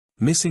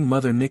Missing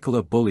mother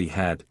Nicola Bulley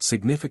had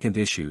significant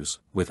issues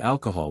with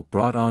alcohol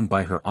brought on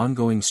by her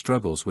ongoing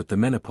struggles with the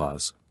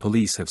menopause,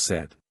 police have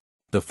said.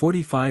 The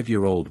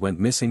 45-year-old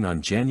went missing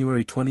on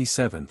January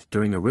 27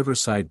 during a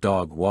riverside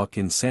dog walk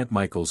in St.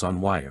 Michael's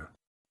on Wyre.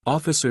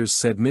 Officers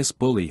said Miss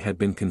Bulley had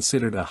been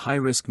considered a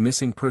high-risk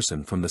missing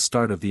person from the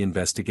start of the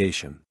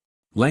investigation.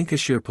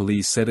 Lancashire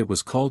Police said it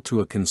was called to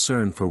a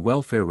concern for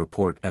welfare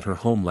report at her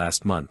home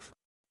last month.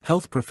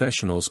 Health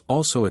professionals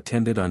also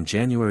attended on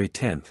January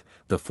 10,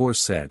 the force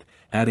said,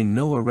 adding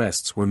no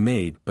arrests were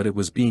made but it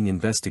was being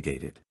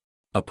investigated.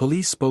 A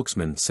police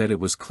spokesman said it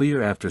was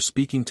clear after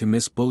speaking to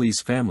Miss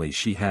Bulley's family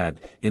she had,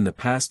 in the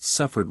past,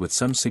 suffered with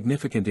some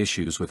significant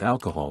issues with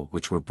alcohol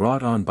which were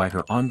brought on by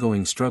her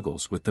ongoing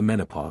struggles with the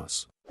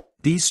menopause.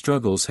 These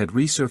struggles had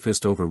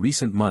resurfaced over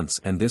recent months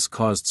and this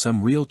caused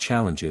some real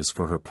challenges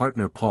for her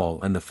partner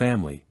Paul and the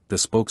family, the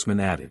spokesman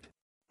added.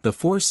 The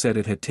force said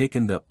it had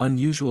taken the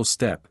unusual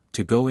step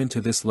to go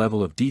into this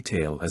level of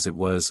detail as it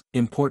was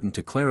important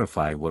to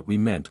clarify what we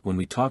meant when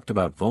we talked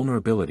about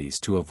vulnerabilities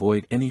to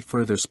avoid any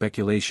further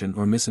speculation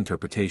or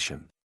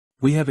misinterpretation.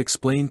 We have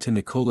explained to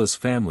Nicola's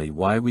family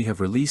why we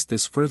have released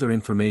this further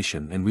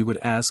information and we would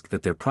ask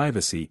that their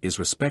privacy is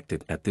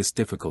respected at this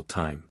difficult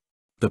time.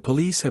 The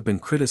police have been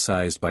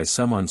criticized by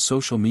some on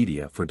social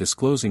media for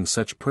disclosing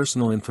such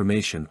personal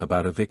information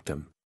about a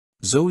victim.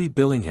 Zoe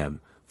Billingham,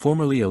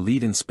 formerly a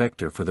lead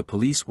inspector for the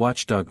police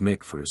watchdog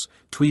McPhers,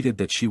 tweeted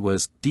that she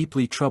was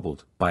deeply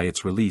troubled by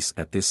its release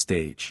at this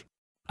stage.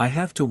 I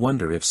have to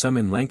wonder if some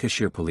in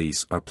Lancashire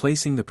Police are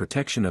placing the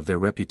protection of their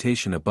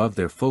reputation above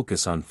their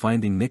focus on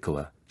finding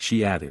Nicola,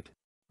 she added.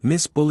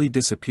 Miss Bulley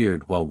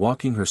disappeared while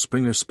walking her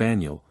Springer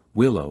Spaniel,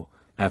 Willow,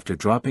 after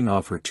dropping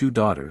off her two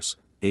daughters,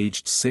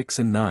 aged 6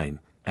 and 9,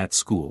 at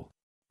school.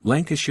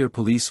 Lancashire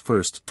Police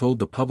first told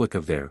the public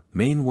of their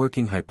main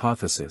working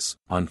hypothesis,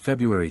 on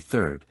February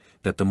 3,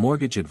 that the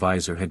mortgage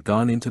advisor had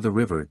gone into the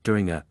river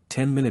during a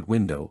 10-minute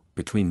window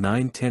between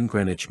 9:10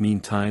 Greenwich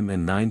Mean Time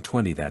and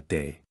 9:20 that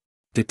day.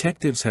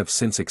 Detectives have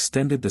since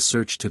extended the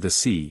search to the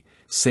sea,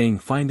 saying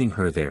finding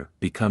her there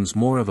becomes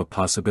more of a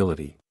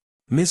possibility.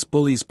 Miss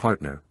Bulley's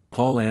partner,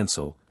 Paul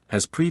Ansell,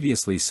 has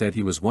previously said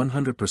he was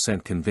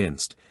 100%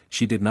 convinced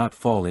she did not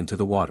fall into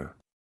the water.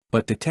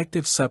 But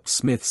Detective Ssant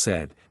Smith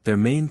said their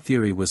main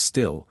theory was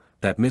still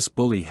that Miss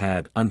Bulley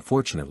had,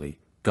 unfortunately,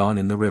 gone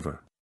in the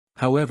river.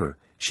 However,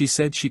 she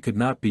said she could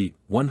not be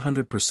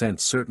 100%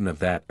 certain of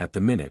that at the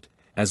minute,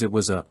 as it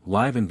was a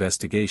live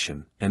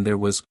investigation and there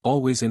was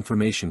always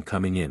information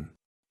coming in.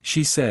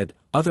 She said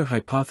other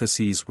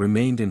hypotheses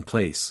remained in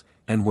place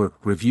and were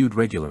reviewed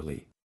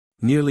regularly.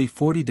 Nearly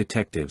 40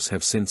 detectives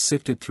have since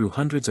sifted through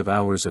hundreds of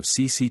hours of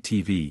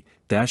CCTV,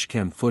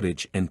 dashcam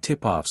footage and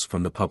tip-offs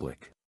from the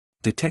public.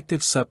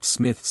 Detective Ssant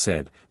Smith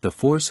said the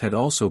force had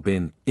also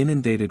been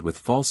inundated with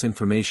false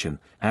information,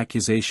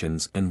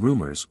 accusations and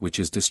rumors which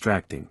is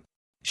distracting.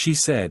 She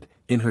said,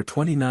 in her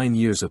 29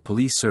 years of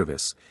police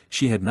service,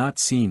 she had not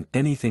seen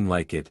anything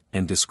like it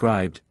and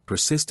described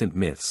persistent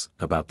myths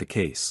about the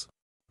case.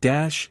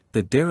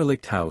 The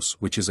derelict house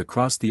which is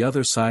across the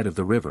other side of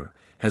the river,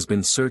 has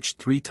been searched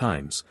 3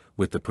 times,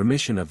 with the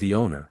permission of the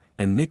owner,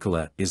 and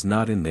Nicola is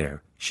not in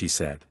there, she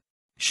said.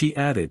 She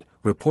added,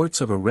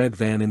 reports of a red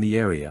van in the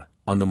area,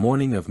 on the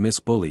morning of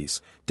Miss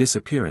Bulley's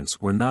disappearance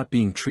were not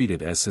being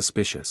treated as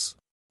suspicious.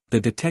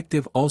 The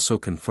detective also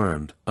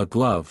confirmed, a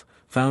glove,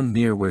 found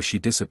near where she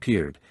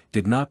disappeared,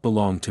 did not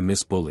belong to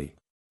Miss Bulley.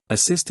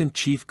 Assistant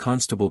Chief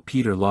Constable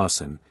Peter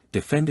Lawson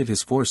defended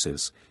his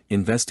force's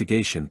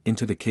investigation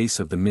into the case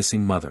of the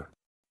missing mother.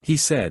 He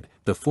said,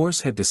 the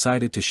force had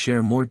decided to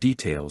share more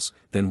details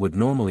than would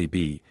normally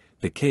be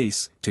the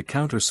case to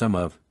counter some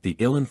of the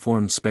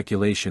ill-informed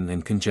speculation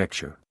and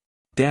conjecture.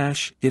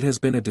 It has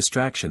been a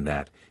distraction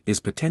that is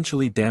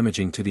potentially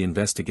damaging to the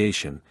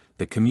investigation,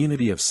 the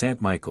community of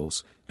St.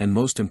 Michael's, and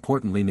most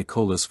importantly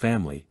Nicola's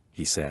family,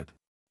 he said.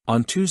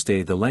 On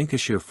Tuesday the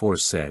Lancashire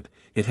force said,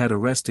 it had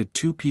arrested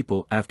 2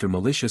 people after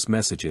malicious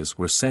messages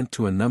were sent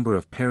to a number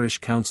of parish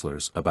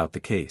councillors about the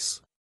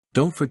case.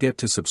 Don't forget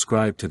to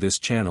subscribe to this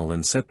channel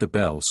and set the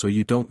bell so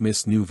you don't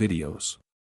miss new videos.